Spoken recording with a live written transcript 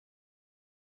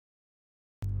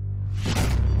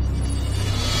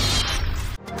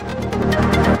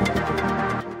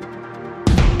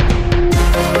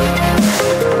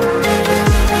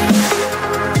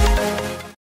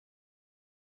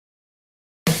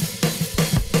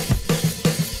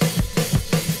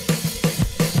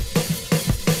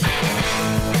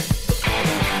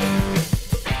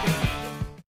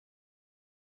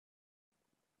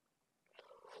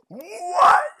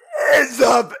What is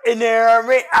up,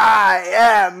 inator.army? I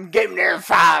am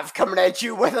Game5 coming at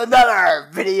you with another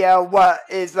video. What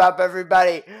is up,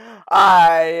 everybody?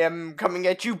 I am coming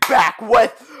at you back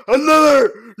with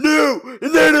another new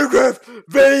inator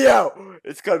video.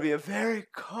 It's gonna be a very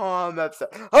calm episode.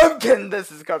 I'm kidding, this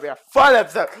is gonna be a fun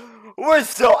episode. We're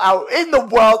still out in the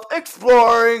world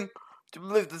exploring. I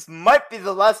believe this might be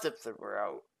the last episode we're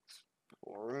out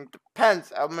exploring.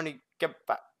 Depends how many get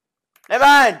back. Never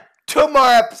mind! 2 more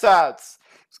episodes!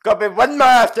 It's gonna be 1 more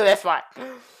after this one.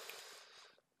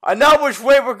 I know which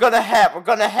way we're gonna head. We're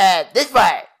gonna head this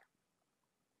way.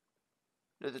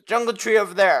 There's a jungle tree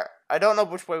over there. I don't know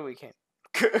which way we came.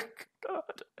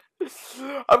 God.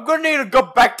 I'm gonna need to go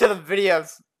back to the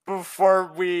videos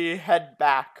before we head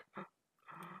back.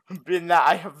 Being that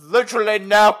I have literally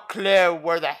no clue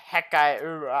where the heck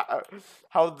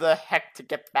how the heck to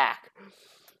get back.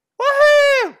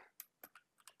 Woohoo!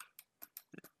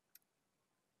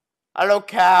 Hello,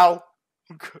 cow.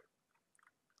 You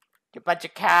bunch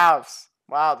of cows.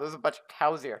 Wow, there's a bunch of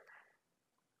cows here.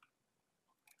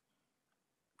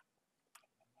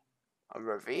 A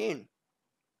ravine.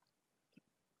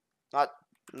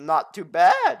 Not too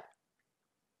bad.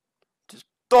 Just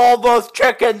all those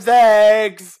chickens'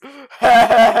 eggs.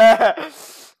 That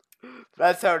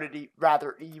sounded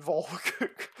rather evil.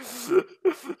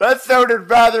 That sounded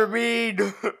rather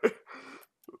mean.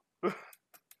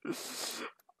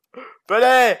 But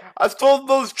hey, I stole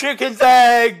those chickens'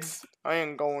 eggs! I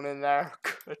ain't going in there.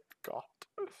 Good God.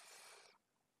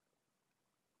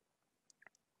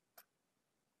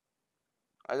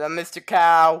 I love Mr.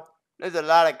 Cow. There's a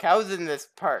lot of cows in this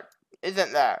part,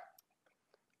 isn't there?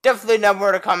 Definitely know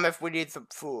where to come if we need some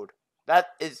food.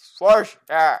 That is for sure.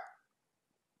 I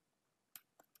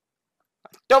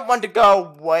don't want to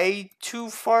go way too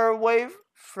far away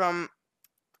from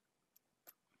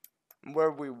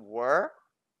where we were.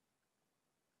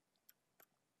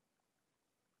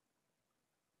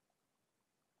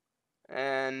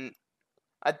 And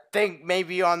I think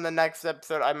maybe on the next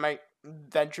episode I might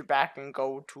venture back and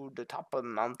go to the top of the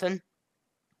mountain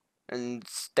and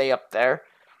stay up there.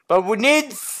 But we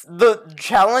need the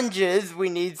challenges. We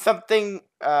need something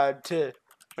we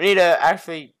need to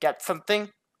actually get something.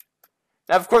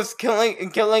 Now, of course,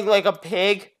 killing like a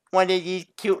pig, one of these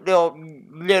cute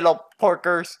little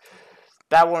porkers,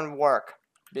 that wouldn't work,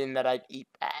 being that I'd eat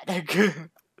that.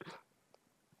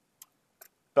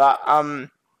 But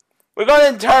we got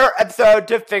an entire episode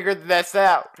to figure this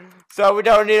out, so we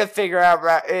don't need to figure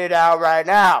it out right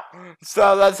now.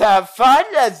 So let's have fun.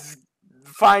 Let's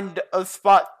find a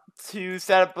spot to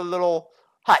set up a little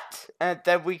hut, and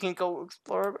then we can go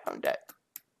explore around it.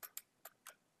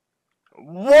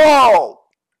 Whoa!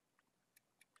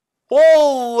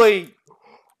 Holy!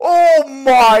 Oh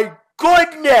my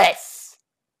goodness!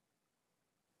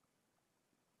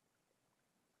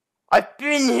 I've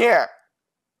been here.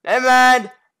 Never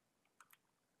mind.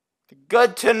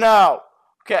 Good to know.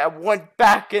 Okay, I went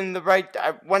back in the right.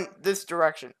 I went this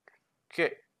direction.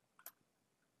 Okay.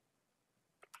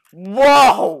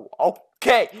 Whoa!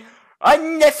 Okay.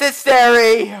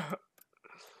 Unnecessary!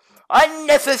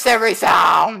 Unnecessary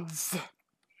sounds!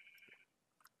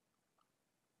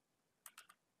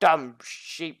 Dumb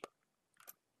sheep.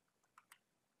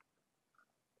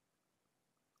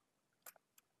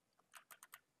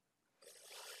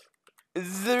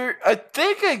 I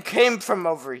think I came from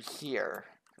over here.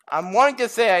 I'm wanting to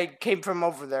say I came from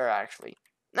over there, actually.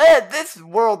 Man, this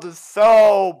world is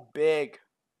so big.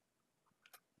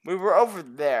 We were over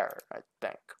there, I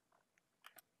think.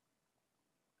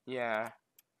 Yeah,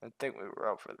 I think we were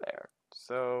over there.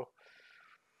 So...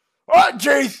 Oh,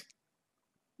 jeez!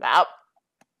 Now,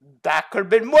 that could have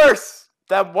been worse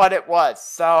than what it was.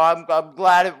 So I'm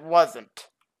glad it wasn't.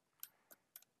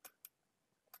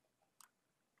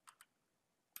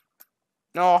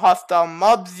 No hostile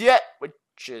mobs yet, which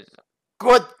is a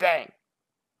good thing.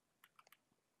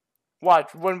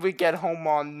 Watch when we get home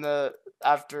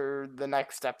after the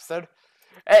next episode.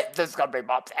 There's gonna be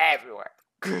mobs everywhere.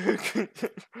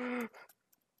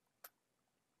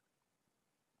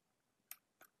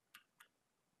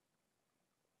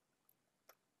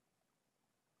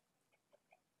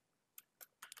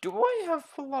 Do I have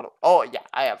a lot of? Oh yeah,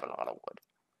 I have a lot of wood.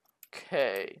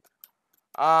 Okay.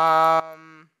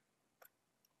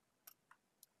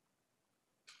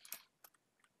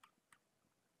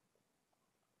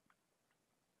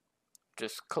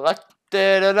 Just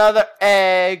collected another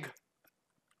egg.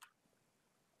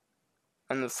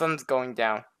 And the sun's going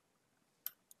down.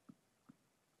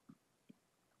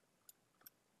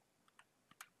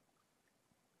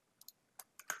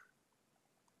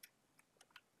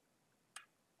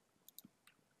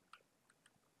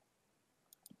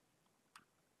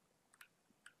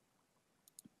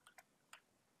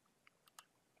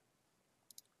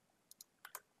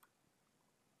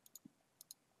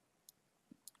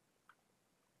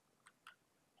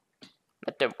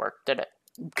 didn't work, did it?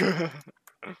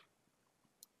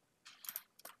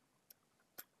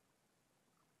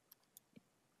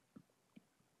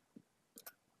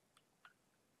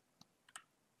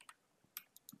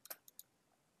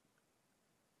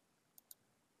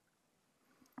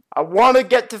 I want to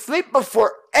get to sleep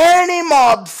before any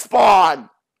mobs spawn.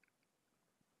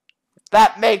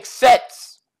 That makes sense.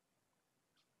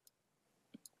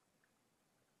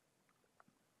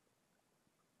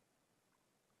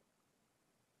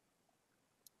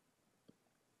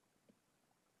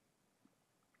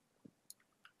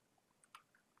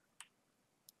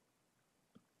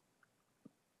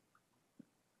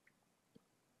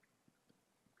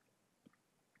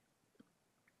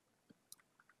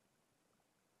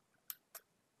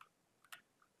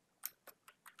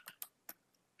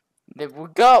 There we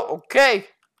go. Okay.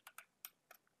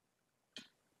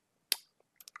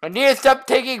 I need to stop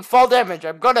taking fall damage.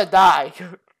 I'm gonna die.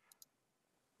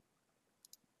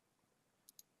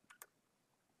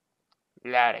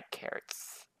 Lot of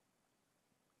carrots.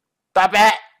 Stop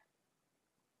it!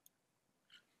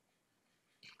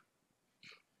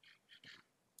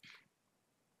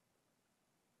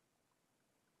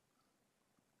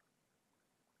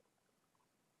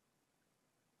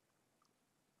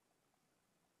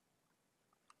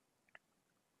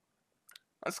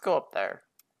 Let's go up there.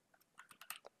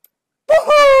 Woohoo!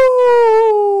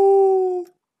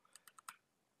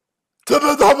 To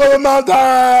the top of the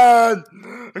mountain!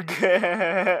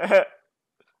 Okay.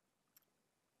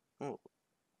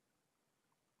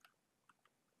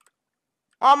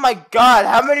 Oh my god,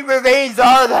 how many ravines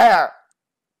are there?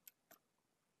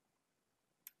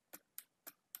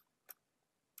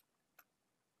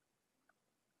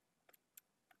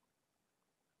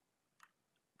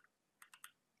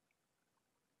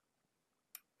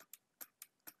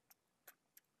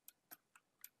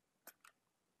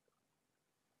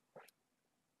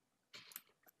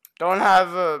 Don't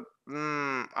have a...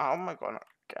 how am I gonna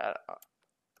get up?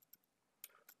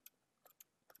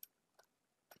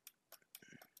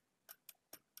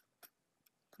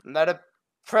 Not a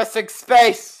pressing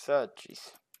space! Oh,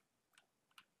 jeez.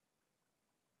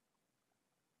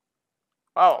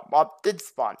 Oh, mob did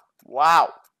spawn.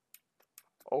 Wow.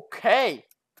 Okay.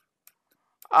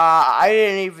 I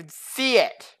didn't even see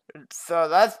it. So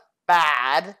that's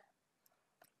bad.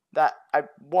 That I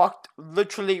walked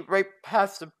literally right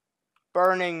past the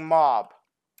burning mob.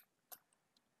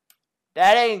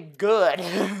 That ain't good.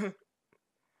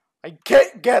 I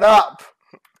can't get up.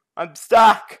 I'm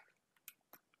stuck.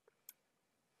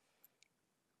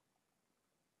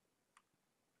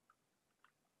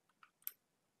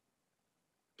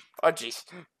 Oh, jeez.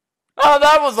 Oh,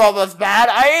 that was almost bad.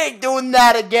 I ain't doing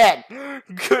that again.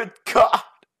 Good God.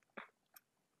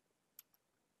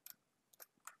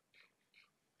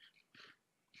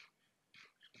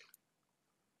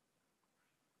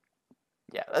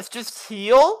 Yeah, let's just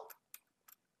heal.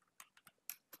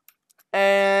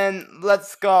 And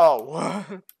let's go.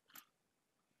 You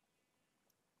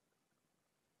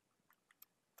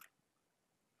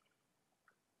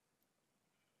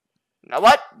know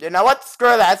what? You know what?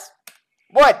 Screw this.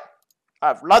 Wood. I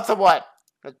have lots of wood.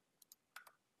 Let's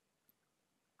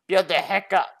build the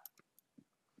heck up.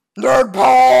 Nerd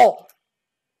pole!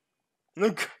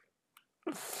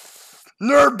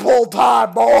 Nerd pole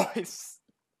time, boys!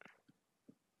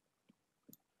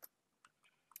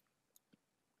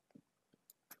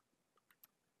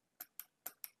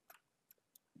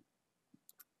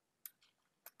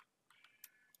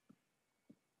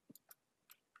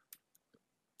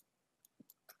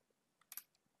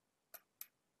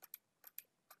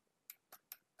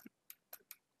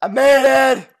 I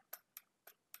made it!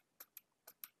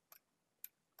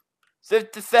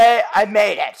 Safe to say, I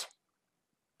made it.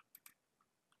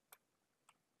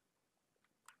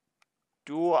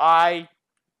 Do I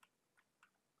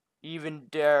even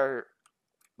dare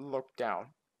look down?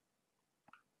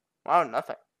 Wow,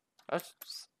 nothing. That's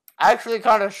actually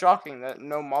kind of shocking that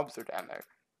no mobs are down there.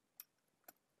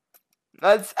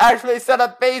 Let's actually set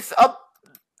a base up.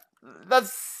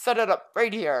 Let's set it up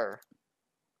right here.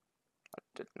 I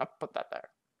did not put that there.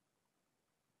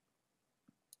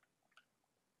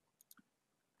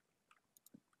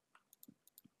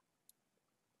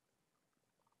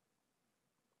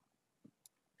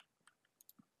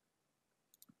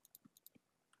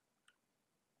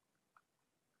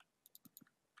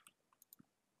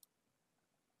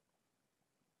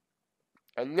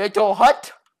 A little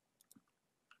hut.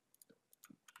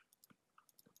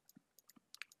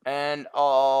 And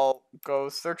I'll go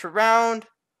search around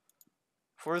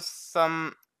for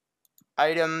some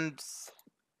items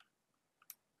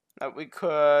that we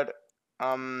could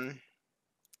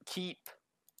keep.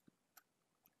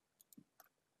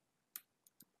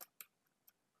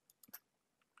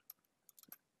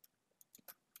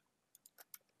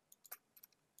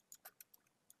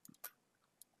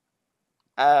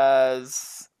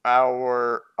 as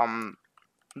our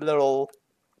little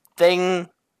thing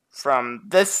from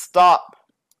this stop.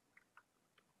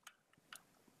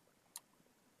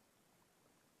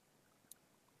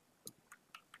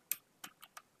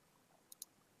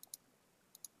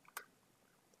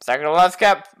 Second to last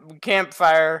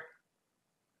campfire.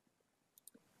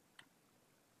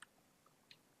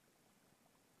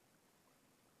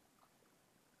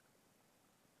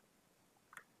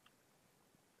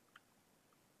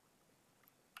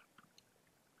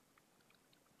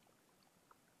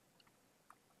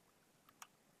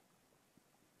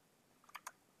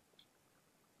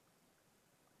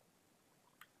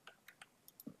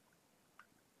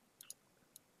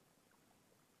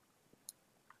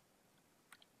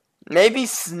 Maybe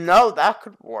snow, that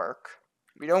could work.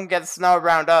 We don't get snow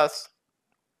around us.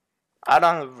 I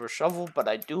don't have a shovel, but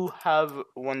I do have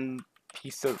one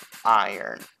piece of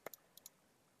iron.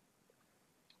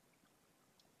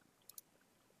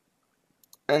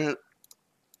 And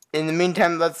in the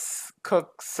meantime, let's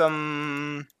cook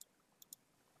some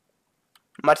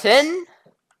mutton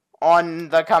on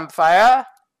the campfire.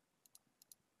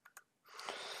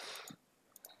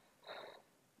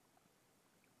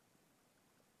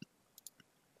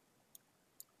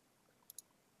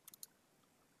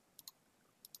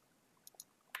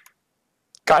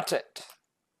 Got it.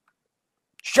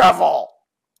 Shovel.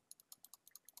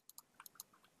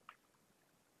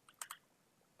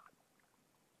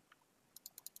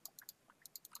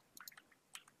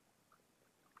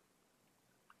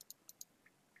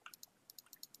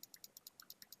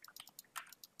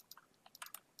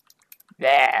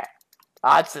 There.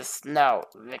 Lots of snow.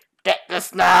 Get the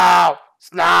snow.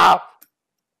 Snow.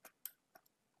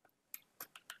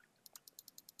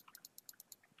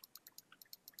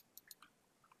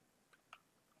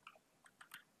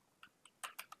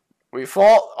 We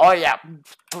fall. Oh yeah,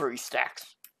 3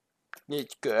 stacks.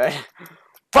 It's good.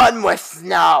 Fun with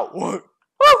snow.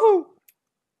 Woohoo!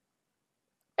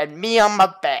 And me on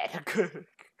my bed.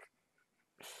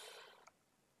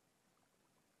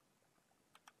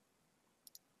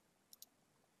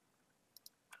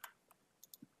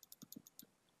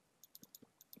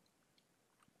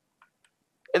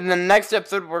 In the next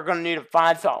episode, we're gonna need to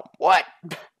find some wood.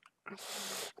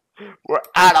 We're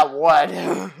out of wood.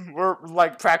 We're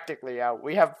like practically out.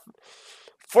 We have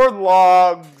 4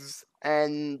 logs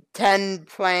and 10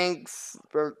 planks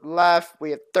left.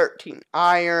 We have 13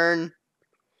 iron.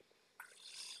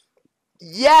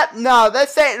 Yep, no,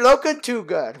 this ain't looking too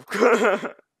good.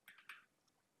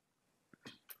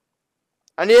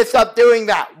 I need to stop doing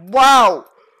that. Wow!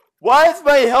 Why is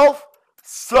my health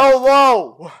so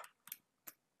low?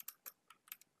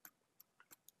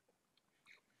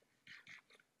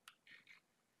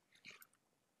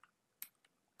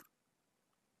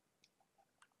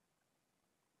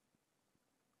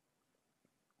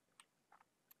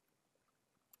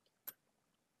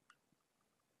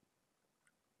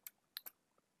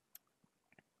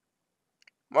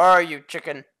 Where are you,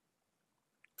 chicken?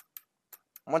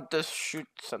 I want to shoot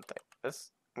something.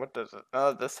 This, what does it?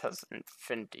 Oh, this has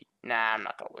infinity. Nah, I'm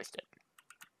not gonna waste it.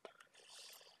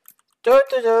 Do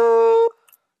do do,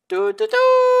 do do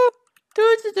do,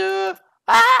 do do do.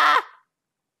 Ah!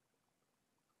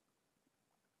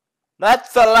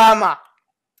 That's the llama.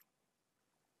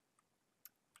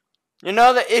 You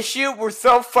know the issue? We're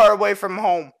so far away from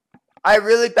home. I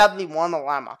really badly want a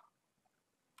llama.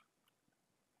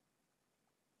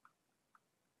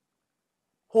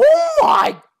 Oh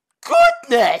my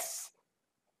goodness!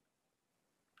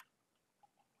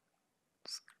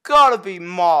 It's gotta be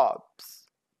mobs.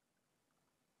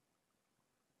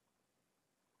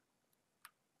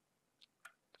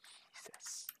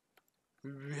 Jesus.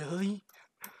 Really?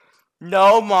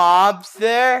 No mobs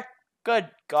there? Good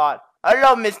God.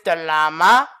 Hello, Mr.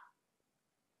 Llama.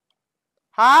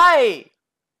 Hi.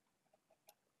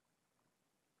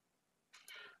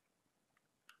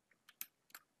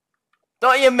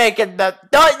 Don't you make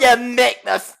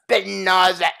the spitting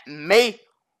noise at me?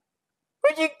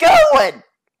 Where you going?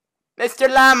 Mr.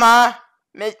 Llama.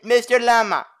 Mr.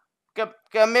 Llama. Come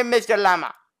here, Mr.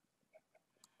 Llama.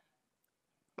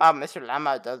 Wow, Mr.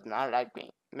 Llama does not like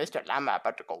me. Mr. Llama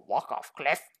about to go walk off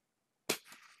cliff.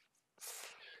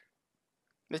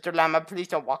 Mr. Llama, please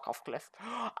don't walk off cliff.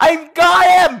 I got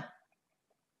him!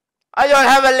 I don't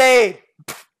have a lead.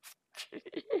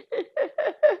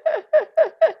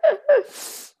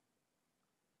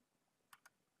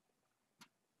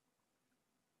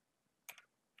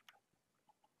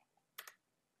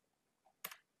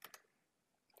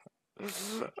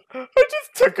 I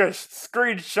just took a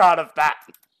screenshot of that.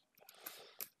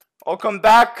 I'll come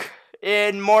back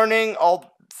in morning.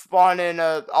 I'll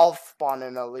I'll spawn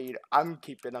in a lead. I'm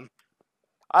keeping him.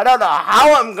 I don't know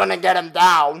how I'm gonna get him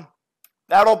down.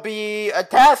 That'll be a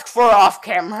task for off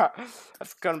camera.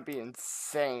 That's gonna be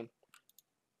insane.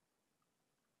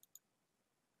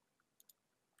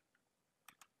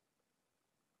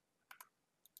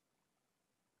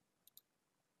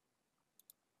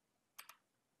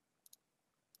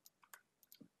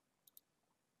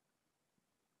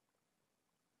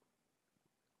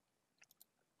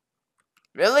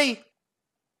 Really?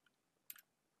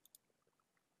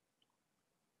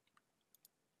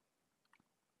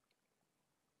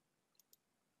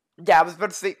 Yeah, I was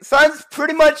about to say, sun's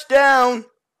pretty much down.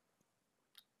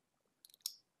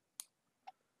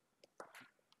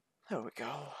 There we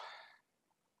go.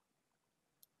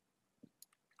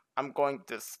 I'm going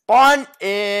to spawn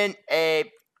in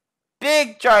a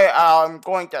big giant. I'm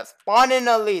going to spawn in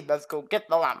a lead. Let's go get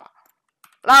the llama.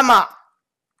 Llama!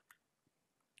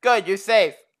 Good, you're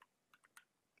safe.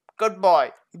 Good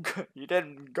boy. You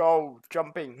didn't go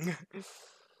jumping.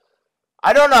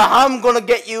 I don't know how I'm gonna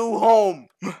get you home.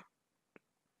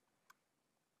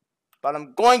 But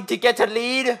I'm going to get a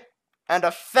lead and a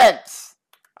fence.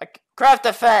 I can craft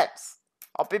a fence.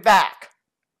 I'll be back.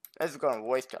 This is gonna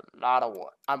waste a lot of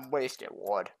wood. I'm wasting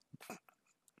wood.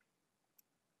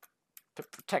 To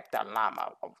protect that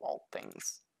llama of all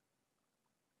things.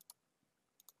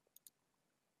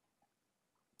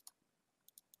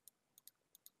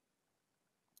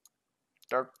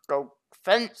 There go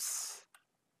fence.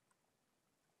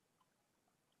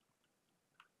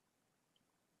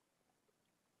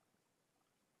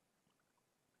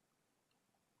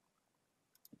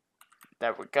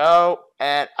 There we go.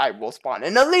 And I will spawn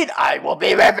in the lead. I will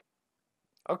be right back.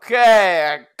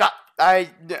 Okay,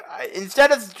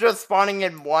 instead of just spawning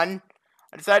in one,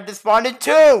 I decided to spawn in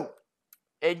two.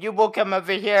 And you will come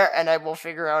over here and I will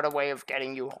figure out a way of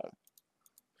getting you home.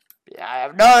 Yeah, I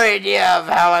have no idea of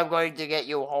how I'm going to get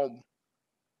you home.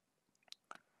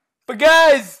 But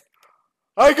guys,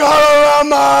 I got a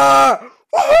llama!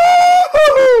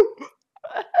 Woohoo!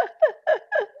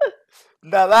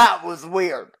 Now that was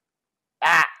weird.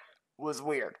 That was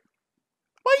weird.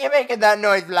 Why are you making that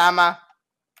noise, llama?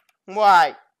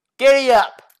 Why? Giddy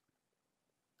up!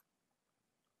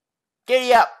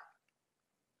 Giddy up!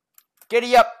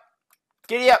 Giddy up!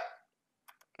 Giddy up!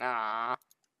 Aww.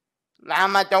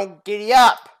 Llama, don't giddy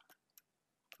up!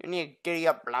 You need to giddy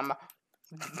up, llama.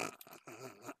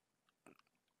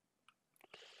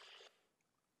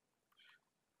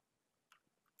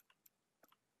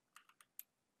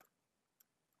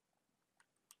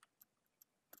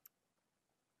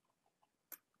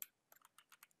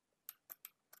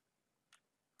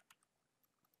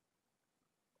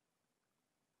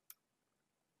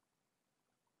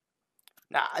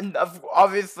 Nah,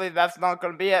 obviously that's not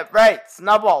gonna be it. Right,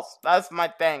 snowballs. That's my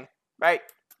thing. Right.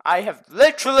 I have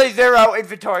literally 0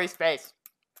 inventory space.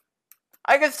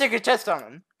 I can stick a chest on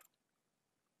him.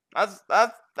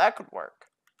 That could work.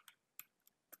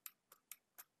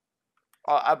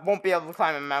 I won't be able to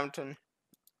climb a mountain,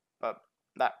 but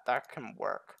that can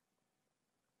work.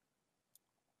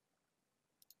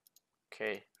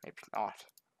 Okay, maybe not.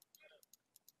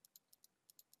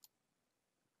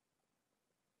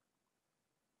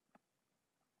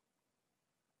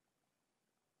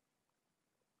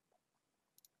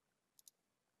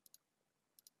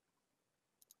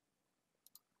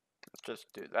 Let's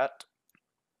just do that.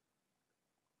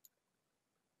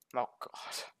 Oh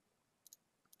god.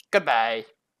 Goodbye.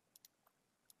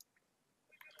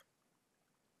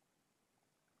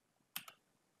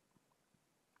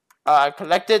 I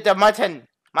collected the mutton.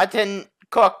 Mutton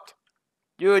cooked.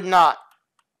 You would not.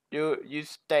 You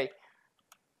stay.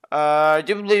 Do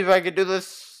you believe I could do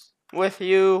this with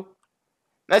you?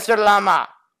 Mr. Llama.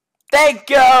 Thank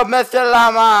you, Mr.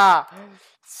 Llama.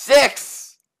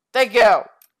 6. Thank you.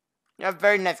 You're a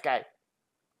very nice guy.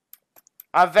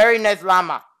 A very nice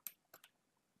llama.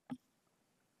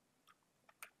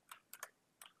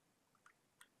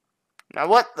 Now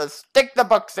what? Let's stick the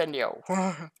books in you.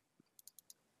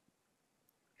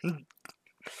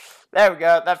 There we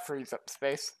go. That frees up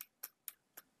space.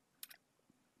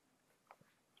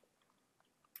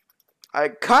 I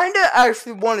kind of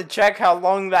actually want to check how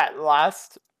long that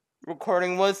last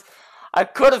recording was. I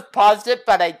could have paused it,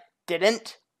 but I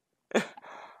didn't.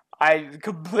 I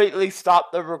completely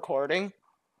stopped the recording.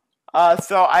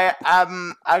 So I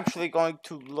am actually going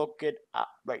to look it up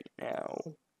right now.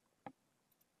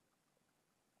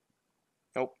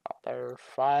 Nope, not there.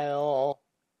 File.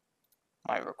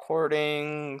 My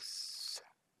recordings.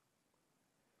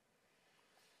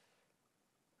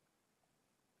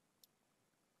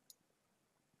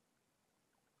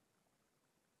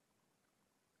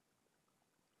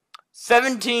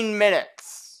 17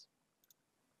 minutes.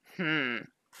 I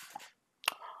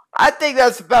think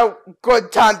that's about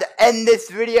good time to end this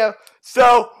video.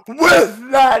 So, with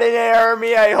that, Innate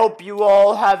Army, I hope you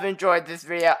all have enjoyed this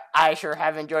video. I sure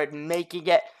have enjoyed making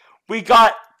it. We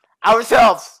got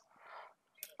ourselves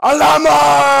a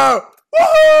llama!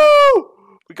 Woohoo!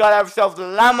 We got ourselves a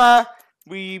llama.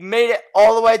 We made it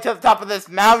all the way to the top of this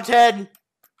mountain.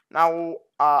 Now,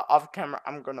 off camera,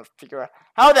 I'm gonna figure out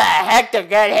how the heck to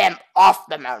get him off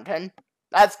the mountain.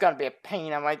 That's gonna be a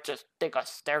pain. I might just dig a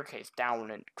staircase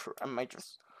down and I might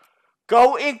just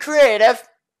go in creative.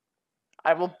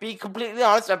 I will be completely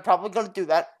honest, I'm probably gonna do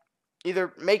that.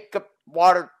 Either make a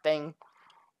water thing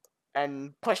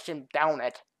and push him down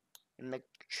it and make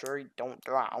sure he don't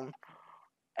drown.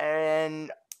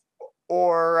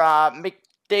 Or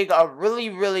dig a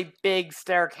really, really big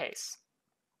staircase.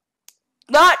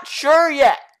 Not sure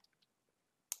yet.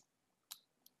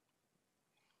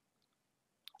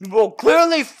 We'll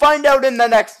clearly find out in the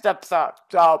next episode.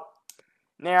 So,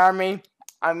 Innate Army,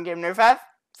 I'm Gamer5.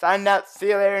 Sign out. See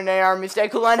you later, Innate Army. Stay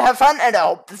cool and have fun. And I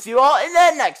hope to see you all in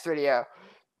the next video.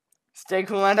 Stay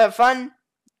cool and have fun.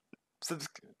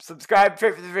 Subscribe,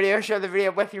 favorite the video, share the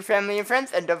video with your family and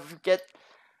friends. And don't forget,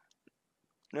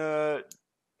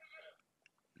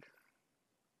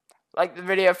 like the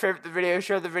video, favorite the video,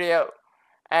 share the video.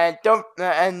 And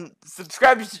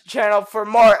subscribe to the channel for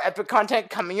more epic content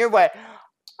coming your way.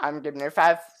 I'm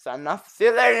Gamer5, signing off. See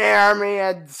you later, Innate Army,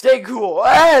 and stay cool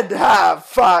and have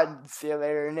fun. See you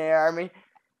later, Innate Army.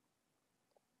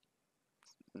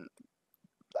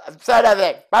 I've said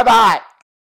everything. Bye-bye.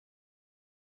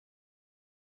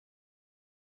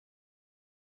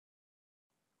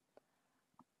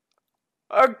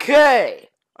 Okay.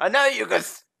 I know you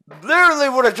guys literally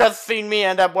would have just seen me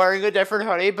end up wearing a different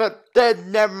hoodie, but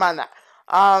never mind that.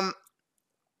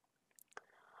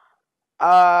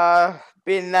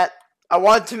 Being that I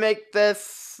wanted to make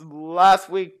this last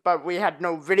week, but we had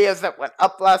no videos that went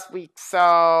up last week, so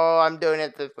I'm doing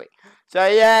it this week. So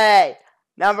yay!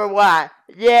 Number 1.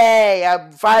 Yay!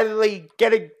 I'm finally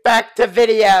getting back to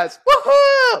videos.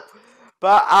 Woohoo!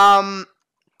 But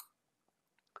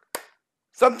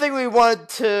something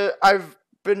I've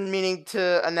been meaning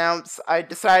to announce. I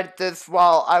decided this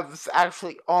while I was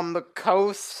actually on the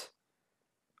coast.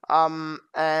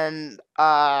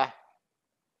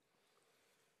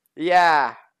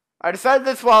 Yeah, I decided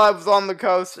this while I was on the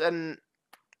coast, and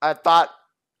I thought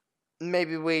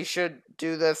maybe we should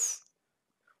do this.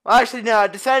 Well, actually, no, I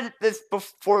decided this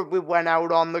before we went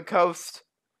out on the coast,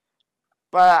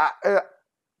 but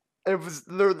it was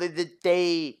literally the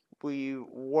day we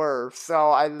were,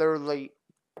 so I literally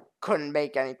couldn't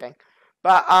make anything.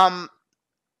 But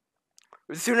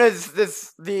as soon as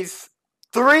these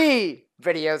 3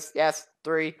 videos, yes,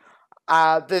 3.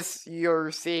 This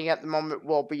you're seeing at the moment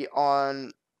will be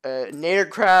on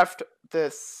Inator.army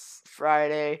this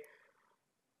Friday.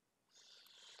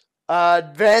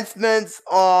 Advancements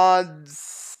on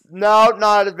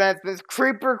not advancements.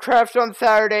 Creeper Craft on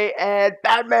Saturday and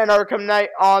Batman Arkham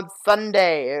Knight on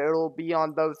Sunday. It'll be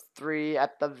on those 3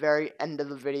 at the very end of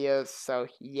the videos. So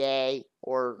yay!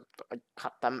 Or I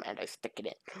cut them and I stick it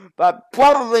in. But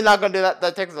probably not gonna do that.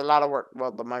 That takes a lot of work.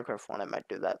 Well, the microphone I might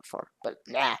do that for, but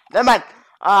nah, never mind.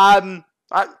 I'm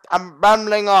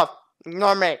rambling off.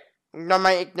 Ignore me. Ignore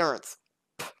my ignorance.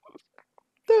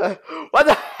 What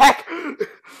the heck?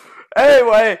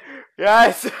 Anyway,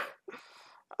 guys,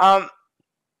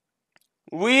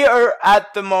 we are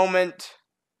at the moment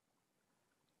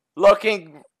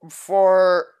looking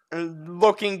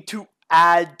to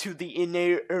add to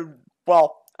the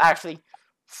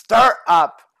start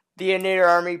up the Innate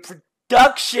Army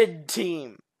production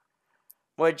team,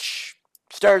 which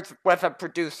starts with a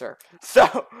producer.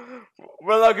 So,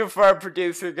 we're looking for a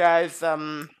producer, guys.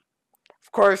 Of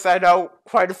course, I know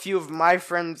quite a few of my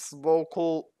friends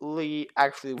locally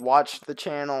actually watch the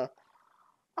channel.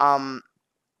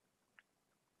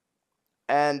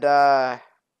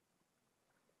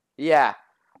 Yeah.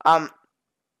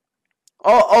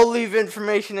 I'll leave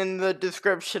information in the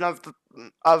description of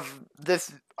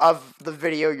the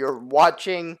video you're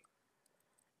watching,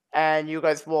 and you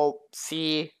guys will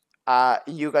see.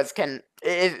 You guys can.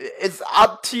 It's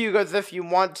up to you guys if you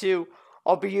want to.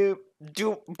 I'll be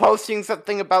posting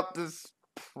something about this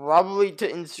probably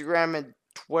to Instagram and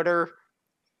Twitter.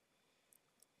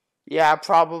 Yeah,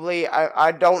 probably.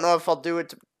 I don't know if I'll do it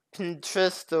to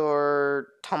Pinterest or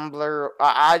Tumblr.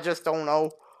 I just don't know.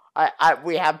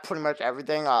 We have pretty much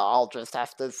everything. I'll just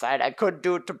have to decide. I could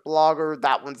do it to Blogger.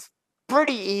 That one's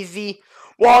pretty easy.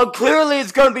 Well, clearly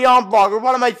it's gonna be on Blogger.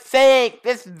 What am I saying?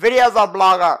 This video's on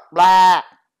Blogger. Blah.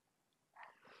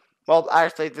 Well,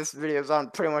 actually, this video is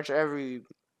on pretty much every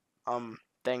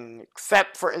thing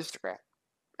except for Instagram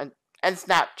and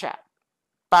Snapchat.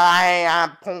 But I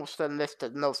am posting this to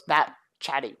no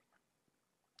Snapchatty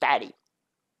daddy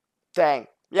thing.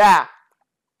 Yeah,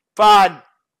 fun.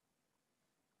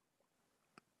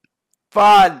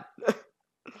 But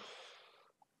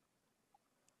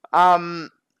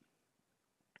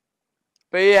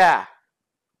yeah,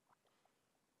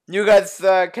 you guys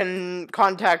can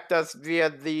contact us via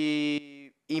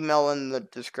the email in the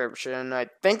description. I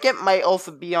think it might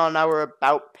also be on our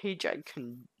about page.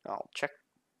 I'll check.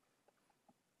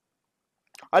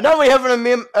 I know we have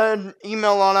an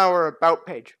email on our about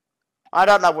page. I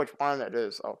don't know which one it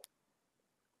is, though.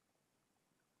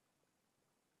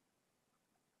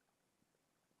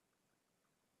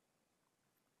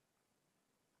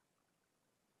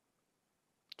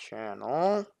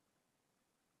 Channel.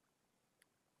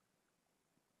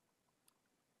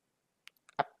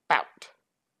 About.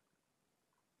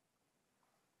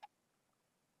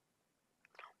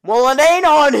 Well, it ain't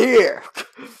on here.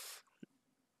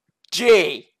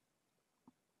 Gee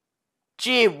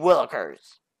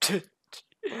willikers.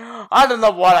 I don't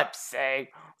know what I'm saying.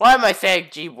 Why am I saying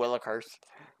gee willikers?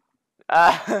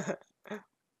 Well,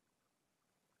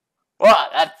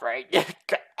 that's right.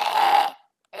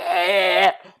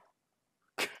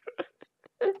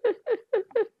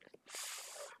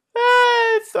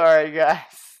 Sorry,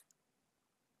 guys.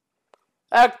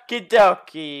 Okie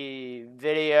dokie.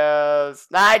 Videos.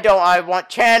 I want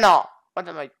channel. What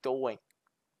am I doing?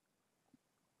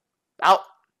 Oh.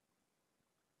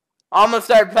 Almost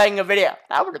started playing a video.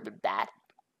 That would have been bad.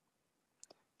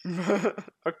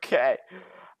 Okay.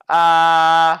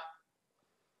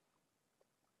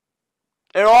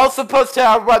 It'll also post to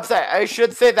our website. I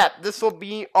should say that this will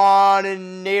be on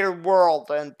Inator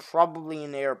World and probably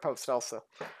Inator Post also.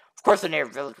 Of course,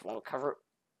 Inator Village won't cover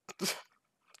it.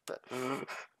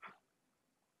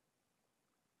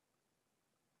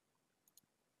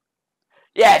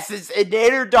 Yes, it's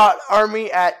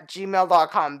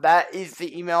inator.army@gmail.com. That is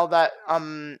the email that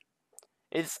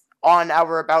is on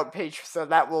our about page. So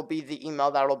that will be the email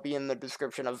that will be in the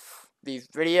description of these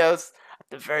videos at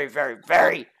the very, very,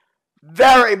 very,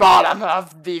 very bottom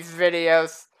of these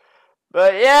videos.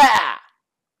 But yeah,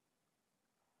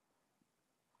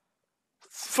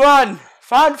 it's fun.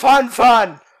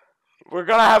 We're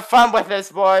gonna have fun with this,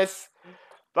 boys.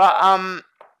 But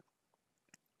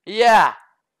yeah.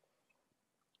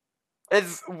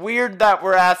 It's weird that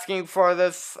we're asking for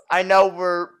this. I know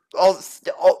we're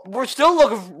still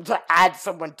looking to add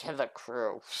someone to the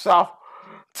crew. So,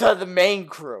 to the main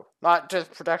crew, not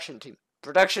just production team.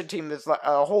 Production team is like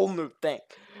a whole new thing.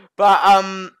 But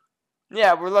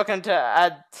yeah, we're looking to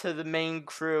add to the main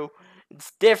crew.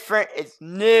 It's different. It's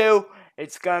new.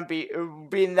 It's gonna be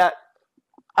being that.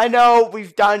 I know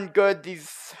we've done good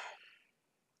these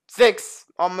 6,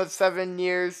 almost 7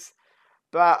 years,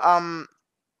 but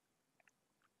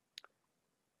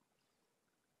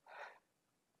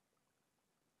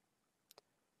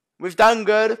we've done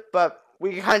good, but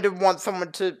we kind of want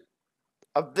someone to.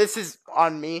 This is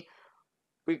on me.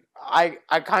 I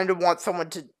kind of want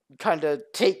someone to kind of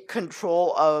take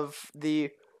control of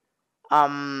the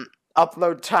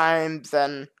upload times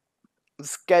and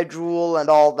schedule and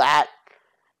all that.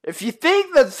 If you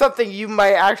think that's something you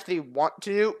might actually want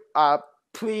to do,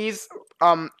 please,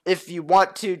 if you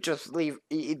want to, just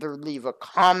either leave a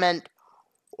comment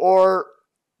or,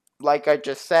 like I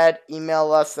just said,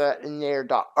 email us at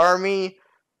inator.army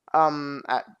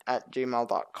at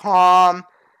gmail.com,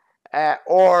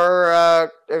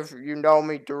 or if you know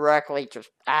me directly,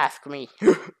 just ask me.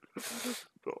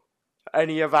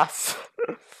 Any of us.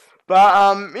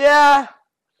 But yeah,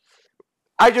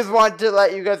 I just wanted to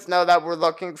let you guys know that we're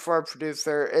looking for a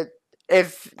producer.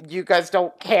 If you guys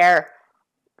don't care,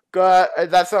 good,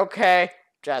 that's okay.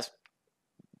 Just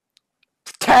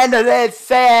pretend it is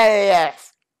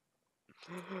serious.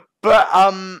 But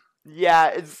yeah,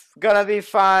 it's gonna be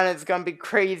fun. It's gonna be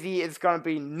crazy. It's gonna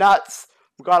be nuts.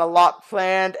 We got a lot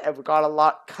planned and we got a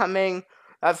lot coming.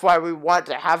 That's why we want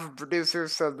to have a producer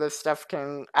so this stuff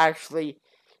can actually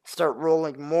start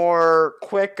rolling more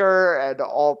quicker and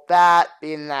all that.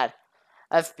 Being that,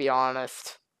 let's be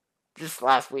honest, just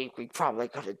last week we probably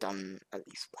could have done at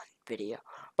least one video,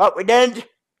 but we didn't.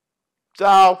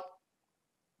 So,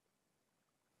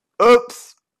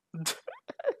 oops.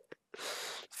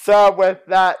 So with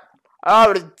that, I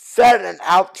already said an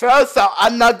outro, so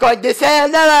I'm not going to say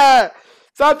another.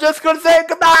 So I'm just going to say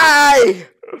goodbye.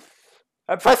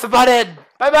 And press the button.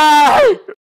 Bye bye.